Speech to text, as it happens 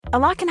A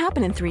lot can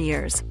happen in 3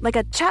 years, like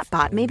a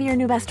chatbot may be your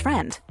new best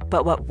friend.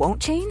 But what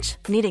won't change?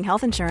 Needing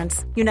health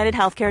insurance. United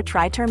Healthcare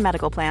Tri-Term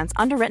Medical Plans,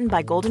 underwritten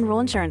by Golden Rule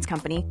Insurance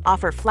Company,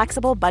 offer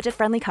flexible,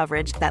 budget-friendly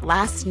coverage that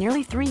lasts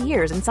nearly 3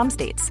 years in some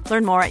states.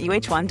 Learn more at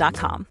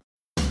uh1.com.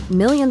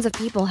 Millions of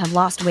people have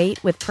lost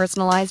weight with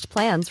personalized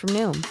plans from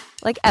Noom.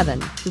 Like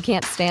Evan, who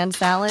can't stand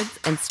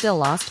salads and still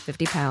lost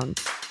 50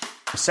 pounds.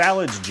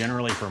 Salads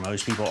generally for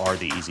most people are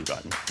the easy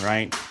button,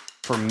 right?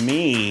 For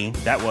me,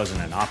 that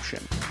wasn't an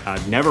option.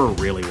 I never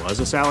really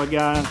was a salad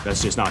guy.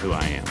 That's just not who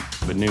I am.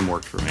 But Noom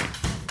worked for me.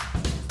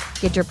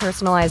 Get your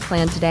personalized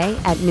plan today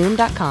at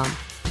Noom.com.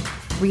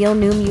 Real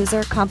Noom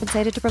user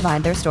compensated to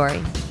provide their story.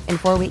 In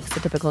 4 weeks, the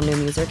typical Noom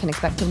user can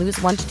expect to lose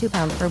 1 to 2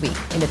 pounds per week.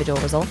 Individual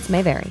results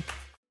may vary.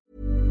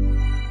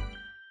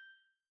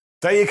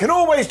 So you can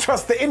always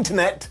trust the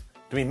internet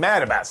to be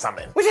mad about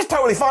something. Which is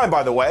totally fine,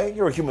 by the way.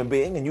 You're a human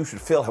being and you should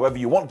feel however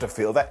you want to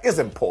feel. That is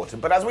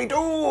important. But as we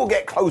do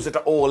get closer to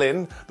All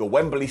In, the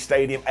Wembley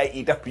Stadium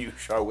AEW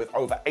show with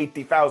over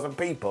 80,000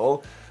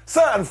 people,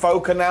 certain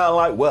folk are now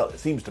like, well, it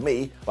seems to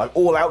me like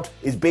All Out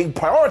is being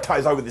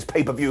prioritised over this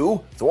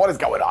pay-per-view. So what is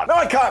going on? Now,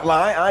 I can't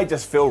lie, I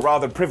just feel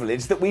rather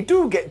privileged that we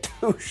do get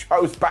 2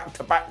 shows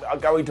back-to-back that are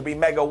going to be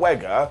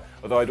mega-wegger,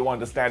 although I do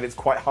understand it's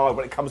quite hard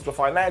when it comes to a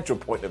financial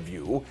point of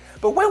view.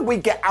 But when we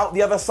get out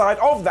the other side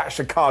of that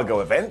Chicago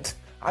event,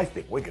 I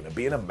think we're going to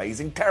be in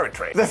amazing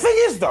territory. The thing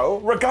is, though,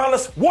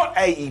 regardless what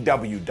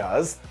AEW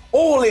does,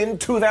 All In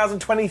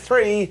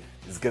 2023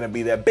 is going to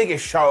be their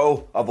biggest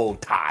show of all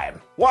time.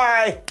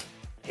 Why?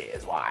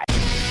 Here's why.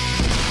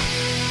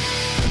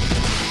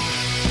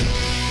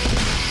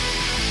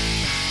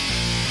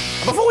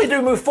 Before we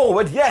do move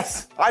forward,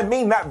 yes, I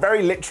mean that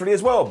very literally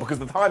as well, because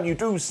the time you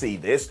do see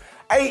this,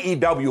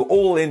 AEW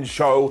All-In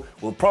show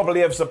will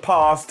probably have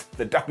surpassed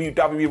the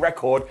WWE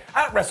record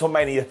at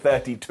WrestleMania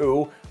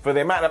 32 for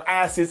the amount of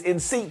asses in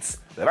seats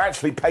that have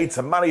actually paid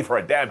some money for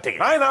a damn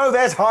ticket. I know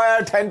there's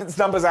higher attendance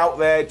numbers out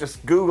there,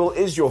 just Google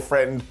is your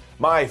friend,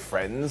 my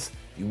friends.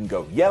 You can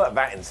go yell at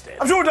that instead.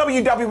 I'm sure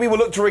WWE will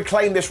look to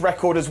reclaim this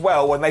record as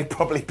well when they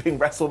probably bring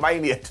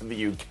WrestleMania to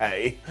the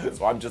UK.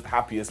 So I'm just the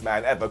happiest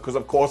man ever because,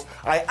 of course,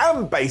 I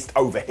am based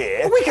over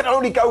here. But we can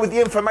only go with the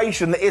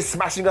information that is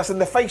smashing us in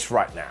the face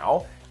right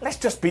now. Let's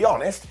just be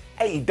honest,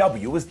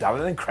 AEW has done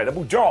an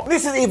incredible job.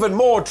 This is even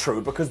more true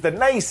because the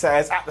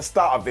naysayers at the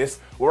start of this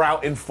were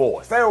out in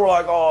force. They were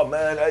like, oh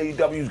man,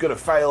 AEW's going to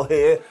fail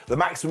here. The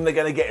maximum they're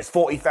going to get is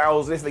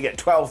 40,000. If they get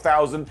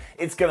 12,000,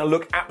 it's going to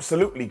look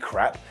absolutely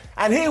crap.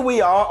 And here we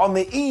are on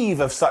the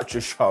eve of such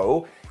a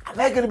show, and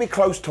they're going to be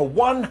close to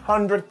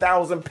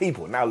 100,000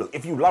 people. Now look,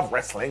 if you love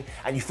wrestling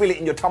and you feel it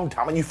in your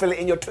tum-tum and you feel it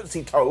in your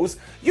tootsie toes,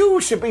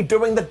 you should be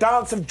doing the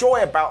dance of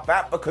joy about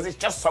that because it's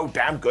just so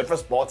damn good for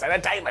sports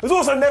entertainment. It was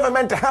also never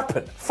meant to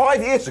happen.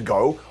 5 years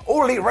ago,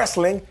 All Elite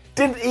Wrestling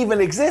didn't even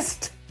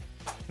exist.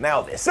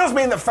 Now this does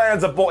mean that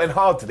fans are bought in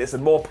hard to this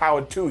and more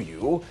power to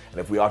you, and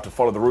if we are to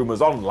follow the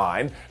rumours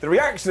online, the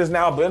reaction has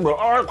now been, well,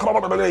 I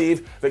can't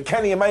believe that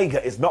Kenny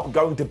Omega is not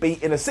going to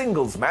be in a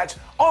singles match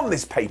on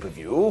this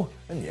pay-per-view,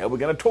 and yeah, we're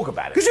going to talk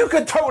about it. Because you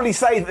could totally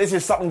say that this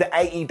is something that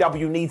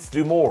AEW needs to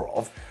do more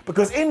of,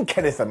 because in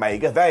Kenneth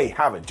Omega, they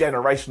have a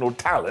generational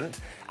talent,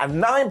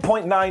 and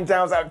 9.9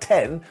 times out of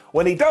 10,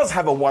 when he does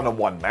have a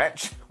one-on-one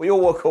match, we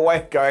all walk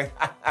away going,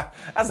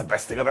 that's the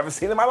best thing I've ever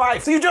seen in my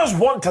life. So you just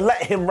want to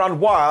let him run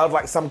wild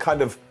like some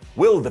kind of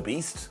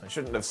wildebeest. I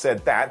shouldn't have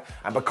said that.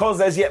 And because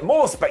there's yet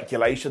more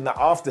speculation that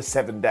after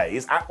 7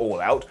 days at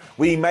All Out,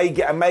 we may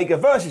get Omega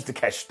versus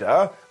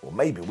Takeshita, or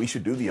maybe we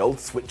should do the old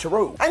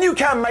switcheroo. And you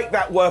can make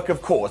that work,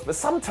 of course, but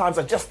sometimes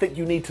I just think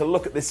you need to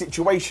look at the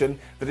situation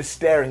that is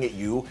staring at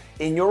you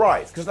in your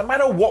eyes. Because no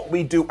matter what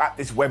we do at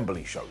this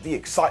Wembley show, the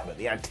excitement,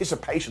 the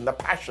anticipation, the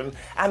passion,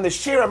 and the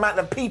sheer amount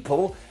of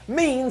people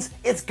means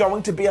it's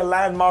going to be a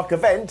landmark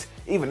event,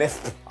 even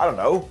if, I don't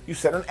know, you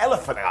send an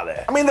elephant out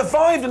there. I mean, the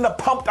vibe and the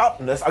pumped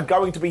upness are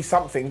going to be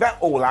something that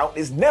All Out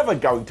is never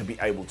going to be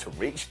able to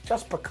reach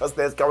just because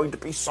there's going to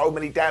be so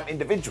many damn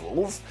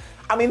individuals.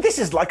 I mean, this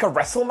is like a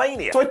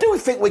WrestleMania. So I do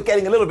think we're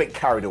getting a little bit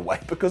carried away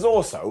because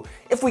also,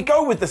 if we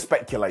go with the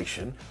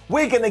speculation,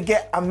 we're going to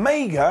get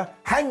Omega,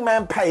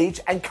 Hangman Page,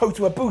 and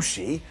Kota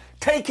Ibushi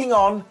taking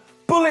on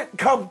Bullet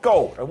Club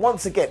Gold. And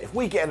once again, if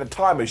we get in a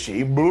time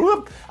machine,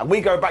 and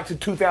we go back to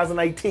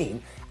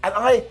 2018, and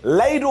I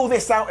laid all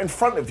this out in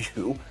front of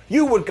you,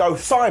 you would go,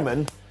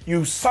 Simon,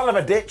 you son of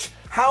a ditch,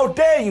 how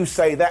dare you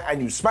say that,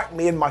 and you smack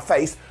me in my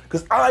face,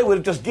 because I would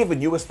have just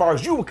given you, as far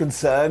as you were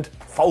concerned,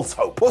 false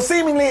hope. Well,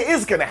 seemingly it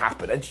is going to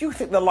happen, and do you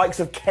think the likes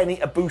of Kenny,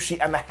 Ibushi,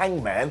 and the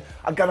Hangman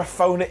are going to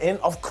phone it in?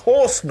 Of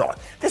course not.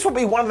 This will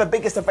be one of the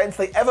biggest events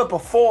they ever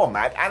perform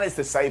at, and it's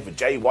the same for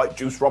Jay White,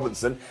 Juice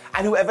Robinson,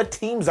 and whoever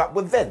teams up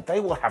with them. They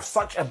will have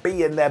such a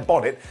bee in their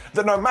bonnet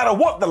that no matter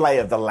what the lay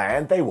of the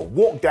land, they will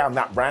walk down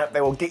that ramp,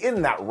 they will get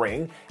in that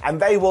ring, and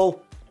they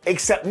will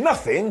accept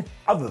nothing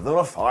other than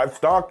a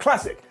 5-star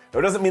classic. Now,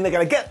 it doesn't mean they're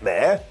going to get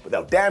there, but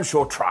they'll damn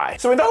sure try.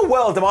 So in no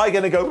world am I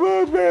going to go,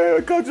 oh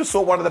man, I just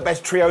saw one of the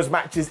best trios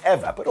matches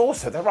ever. But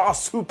also, there are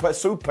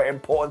super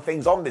important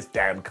things on this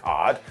damn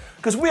card,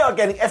 because we are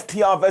getting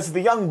FTR versus the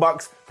Young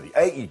Bucks for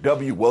the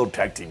AEW World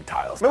Tag Team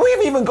titles. I mean, we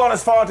have even gone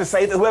as far to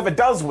say that whoever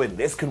does win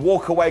this can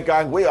walk away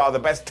going, we are the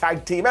best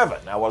tag team ever.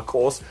 Now, of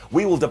course,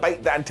 we will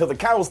debate that until the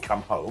cows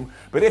come home,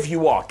 but if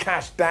you are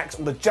Cash, Dax,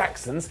 or the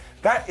Jacksons,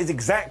 that is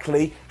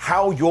exactly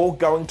how you're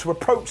going to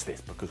approach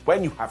this, because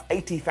when you have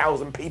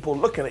 80,000 people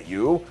looking at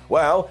you,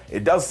 well,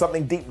 it does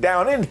something deep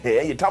down in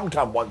here, your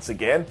tum-tum once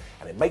again,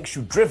 and it makes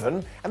you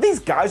driven, and these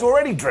guys are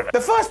already driven.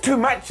 The first two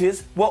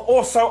matches were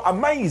also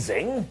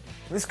amazing.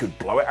 This could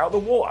blow it out of the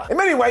water. In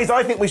many ways,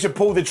 I think we should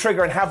pull the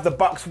trigger and have the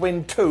Bucks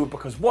win too,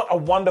 because what a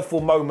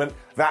wonderful moment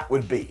that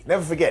would be.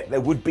 Never forget, there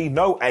would be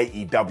no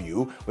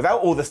AEW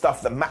without all the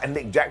stuff that Matt and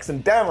Nick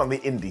Jackson down on the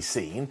indie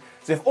scene.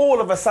 So if all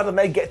of a sudden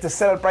they get to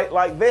celebrate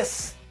like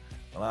this,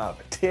 well, I have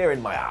a tear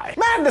in my eye.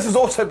 Madness has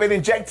also been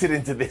injected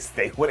into this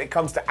thing when it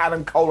comes to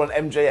Adam Cole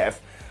and MJF,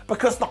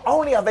 because not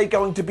only are they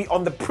going to be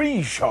on the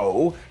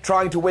pre-show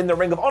trying to win the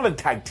Ring of Honor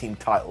tag team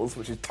titles,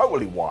 which is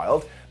totally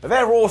wild, but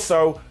they're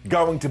also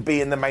going to be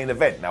in the main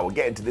event. Now, we'll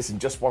get into this in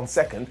just 1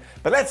 second,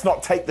 but let's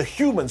not take the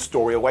human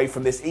story away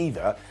from this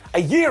either.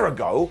 A year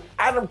ago,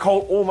 Adam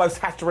Cole almost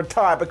had to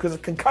retire because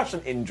of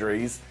concussion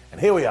injuries, and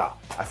here we are,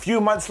 a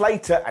few months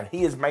later, and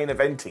he is main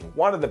eventing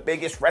one of the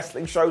biggest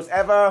wrestling shows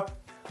ever.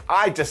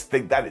 I just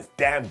think that is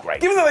damn great.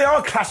 Given that they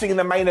are clashing in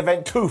the main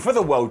event too for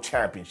the World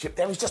Championship,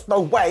 there is just no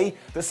way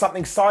that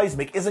something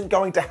seismic isn't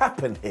going to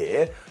happen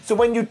here. So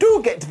when you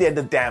do get to the end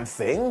of the damn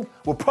thing,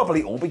 we'll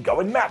probably all be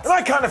going nuts. And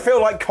I kind of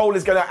feel like Cole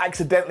is going to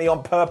accidentally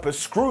on purpose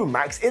screw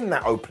Max in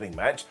that opening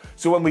match.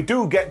 So when we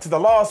do get to the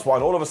last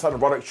one, all of a sudden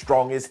Roderick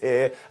Strong is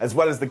here, as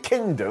well as the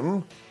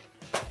Kingdom.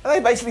 And they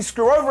basically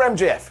screw over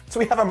MJF. So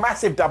we have a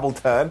massive double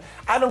turn.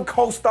 Adam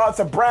Cole starts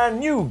a brand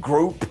new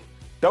group.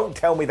 Don't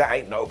tell me that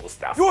ain't noble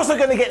stuff. You're also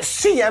going to get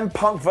CM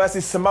Punk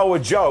versus Samoa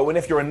Joe, and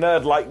if you're a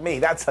nerd like me,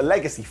 that's a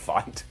legacy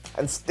fight.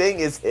 And Sting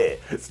is here.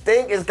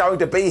 Sting is going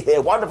to be here.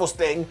 Wonderful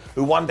Sting,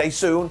 who one day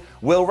soon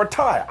will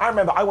retire. I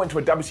remember I went to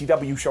a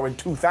WCW show in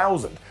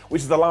 2000,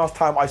 which is the last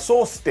time I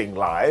saw Sting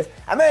live,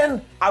 and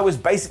then I was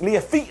basically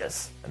a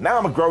fetus. And now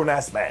I'm a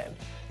grown-ass man.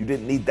 You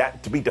didn't need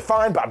that to be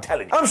defined, but I'm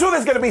telling you. I'm sure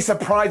there's going to be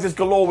surprises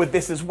galore with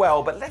this as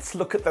well, but let's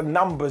look at the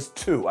numbers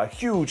too. A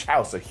huge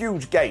house, a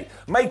huge gate,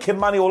 making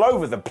money all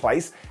over the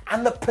place,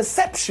 and the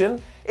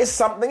perception is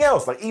something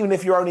else. Like, even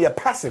if you're only a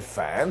passive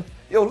fan,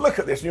 you'll look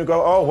at this and you'll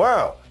go, oh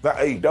wow, that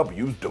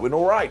AEW's doing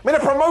all right. I mean,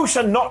 a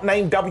promotion not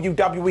named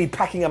WWE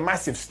packing a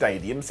massive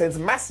stadium sends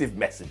massive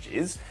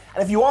messages,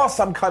 and if you are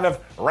some kind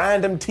of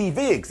random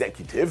TV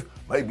executive,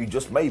 maybe,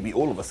 just maybe,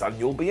 all of a sudden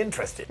you'll be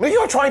interested. If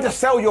you're trying to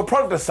sell your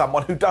product to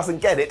someone who doesn't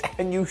get it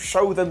and you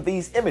show them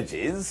these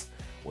images,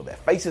 well, their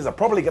faces are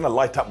probably going to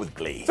light up with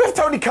glee. So if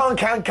Tony Khan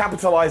can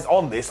capitalize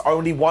on this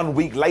only 1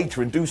 week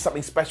later and do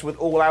something special with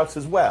All Out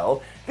as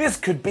well, this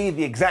could be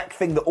the exact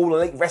thing that All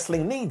Elite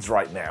Wrestling needs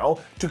right now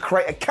to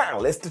create a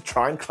catalyst to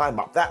try and climb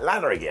up that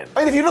ladder again. I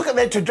mean, if you look at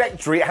their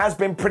trajectory, it has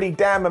been pretty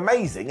damn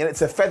amazing, and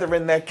it's a feather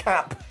in their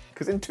cap,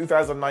 because in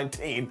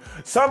 2019,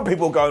 some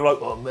people going like,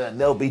 oh man,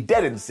 they'll be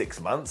dead in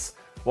 6 months.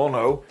 Well,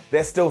 no,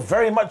 they're still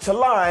very much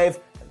alive,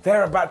 and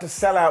they're about to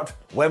sell out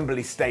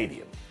Wembley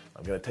Stadium.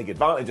 I'm going to take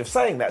advantage of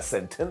saying that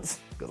sentence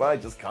because I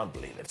just can't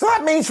believe it. So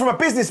that means from a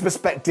business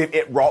perspective,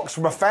 it rocks.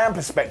 From a fan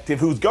perspective,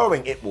 who's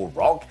going, it will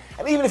rock.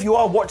 And even if you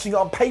are watching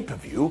on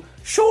pay-per-view,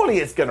 surely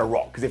it's going to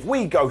rock. Because if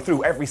we go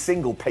through every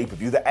single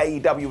pay-per-view that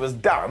AEW has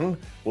done,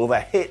 well,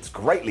 their hits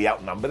greatly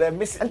outnumber their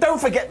misses. And don't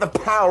forget the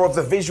power of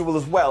the visual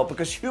as well,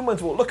 because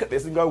humans will look at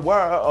this and go,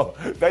 wow,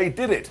 they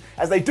did it.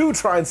 As they do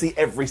try and see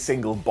every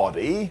single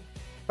body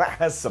that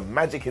has some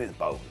magic in its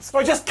bones.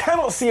 I just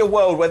cannot see a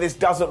world where this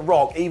doesn't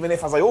rock, even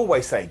if, as I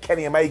always say,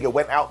 Kenny Omega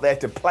went out there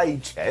to play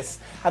chess.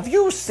 Have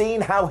you seen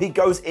how he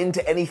goes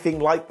into anything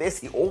like this?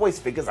 He always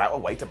figures out a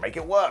way to make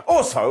it work.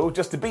 Also,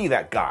 just to be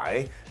that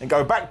guy and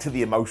go back to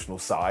the emotional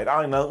side,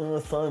 I know,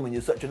 Simon,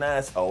 you're such an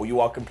asshole. You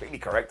are completely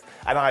correct,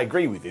 and I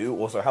agree with you.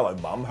 Also, hello,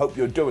 Mum. Hope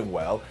you're doing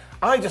well.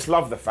 I just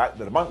love the fact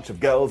that a bunch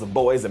of girls and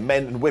boys and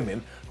men and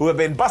women who have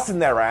been busting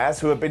their ass,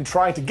 who have been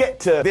trying to get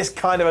to this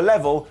kind of a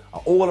level,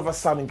 are all of a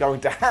sudden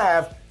going to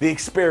have the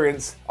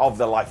experience of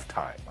their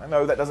lifetime. I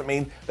know that doesn't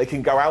mean they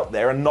can go out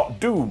there and not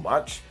do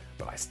much,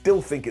 but I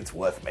still think it's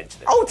worth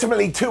mentioning.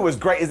 Ultimately, too, as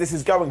great as this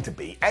is going to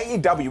be,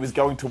 AEW is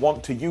going to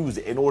want to use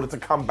it in order to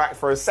come back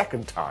for a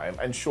second time,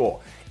 and sure,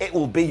 it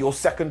will be your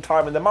second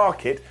time in the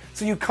market,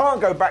 so you can't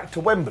go back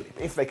to Wembley.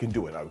 But if they can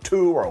do an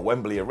O2 or a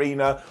Wembley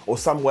Arena or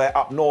somewhere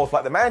up north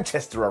like the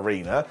Manchester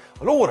Arena,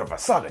 well, all of a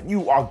sudden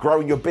you are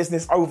growing your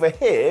business over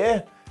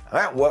here. And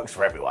that works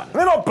for everyone. And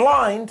they're not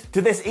blind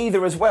to this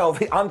either as well.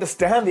 They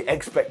understand the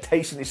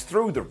expectation is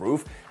through the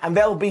roof, and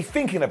they'll be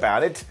thinking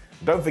about it.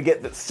 Don't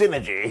forget that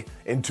synergy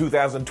in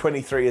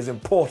 2023 is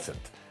important.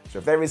 So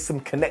if there is some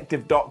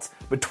connective dots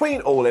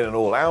between All In and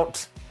All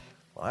Out,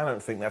 well, I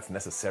don't think that's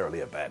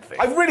necessarily a bad thing.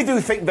 I really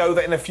do think, though,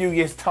 that in a few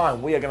years'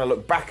 time, we are going to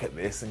look back at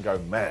this and go,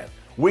 man,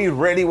 we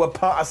really were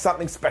part of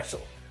something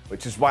special,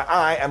 which is why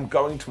I am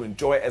going to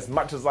enjoy it as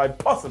much as I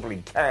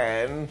possibly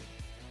can.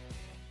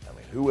 I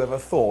mean, Whoever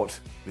thought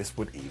this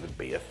would even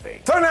be a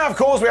thing? So now, of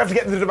course, we have to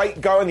get the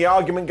debate going, the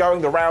argument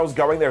going, the rows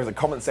going. There is a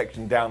comment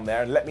section down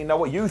there, and let me know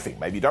what you think.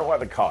 Maybe you don't like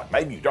the card.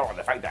 Maybe you don't like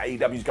the fact that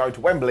AEW is going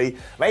to Wembley.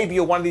 Maybe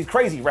you're one of these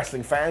crazy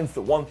wrestling fans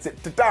that wants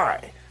it to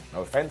die.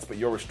 No offense, but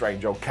you're a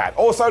strange old cat.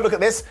 Also, look at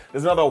this.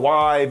 There's another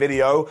why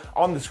video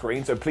on the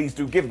screen, so please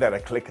do give that a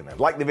click and then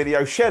like the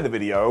video, share the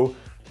video.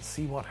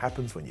 See what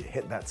happens when you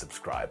hit that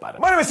subscribe button.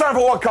 My name is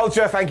Simon for What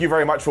Culture. Thank you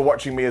very much for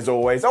watching me as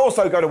always.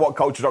 Also, go to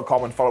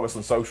whatculture.com and follow us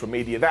on social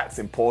media. That's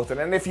important.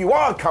 And if you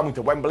are coming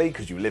to Wembley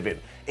because you live in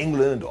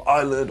England or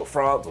Ireland or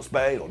France or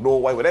Spain or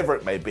Norway, whatever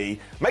it may be,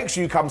 make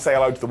sure you come say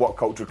hello to the What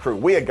Culture crew.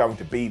 We are going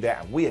to be there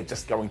and we are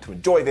just going to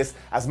enjoy this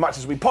as much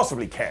as we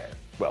possibly can.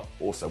 Well,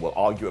 also we'll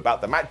argue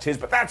about the matches,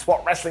 but that's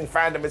what wrestling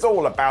fandom is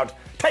all about.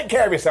 Take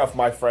care of yourself,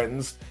 my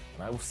friends,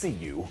 and I will see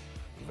you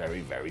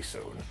very, very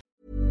soon.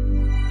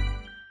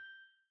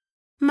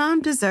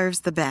 Mom deserves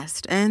the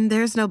best, and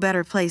there's no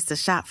better place to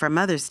shop for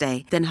Mother's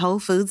Day than Whole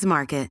Foods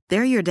Market.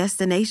 They're your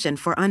destination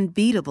for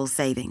unbeatable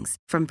savings,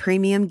 from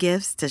premium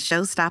gifts to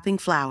show-stopping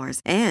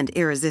flowers and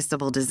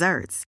irresistible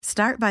desserts.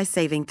 Start by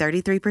saving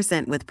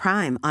 33% with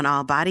Prime on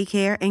all body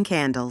care and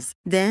candles.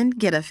 Then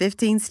get a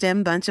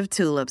 15-stem bunch of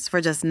tulips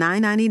for just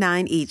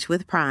 $9.99 each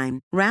with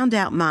Prime. Round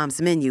out Mom's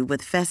menu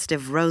with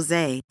festive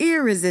rosé,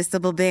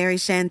 irresistible berry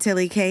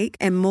chantilly cake,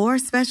 and more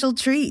special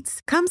treats.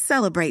 Come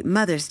celebrate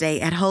Mother's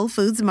Day at Whole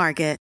Foods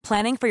Market.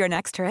 Planning for your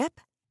next trip?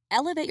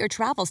 Elevate your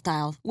travel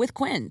style with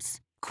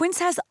Quince. Quince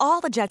has all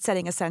the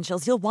jet-setting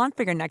essentials you'll want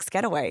for your next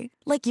getaway,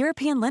 like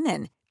European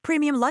linen,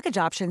 premium luggage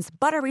options,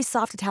 buttery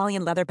soft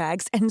Italian leather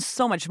bags, and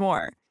so much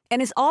more.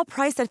 And is all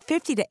priced at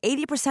 50 to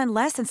 80%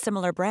 less than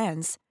similar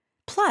brands.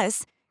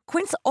 Plus,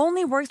 Quince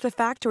only works with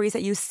factories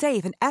that use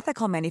safe and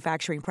ethical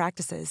manufacturing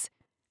practices.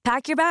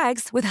 Pack your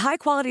bags with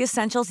high-quality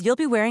essentials you'll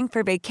be wearing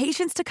for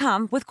vacations to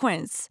come with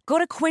Quince. Go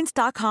to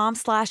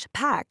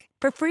quince.com/pack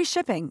for free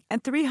shipping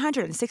and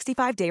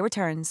 365-day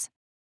returns.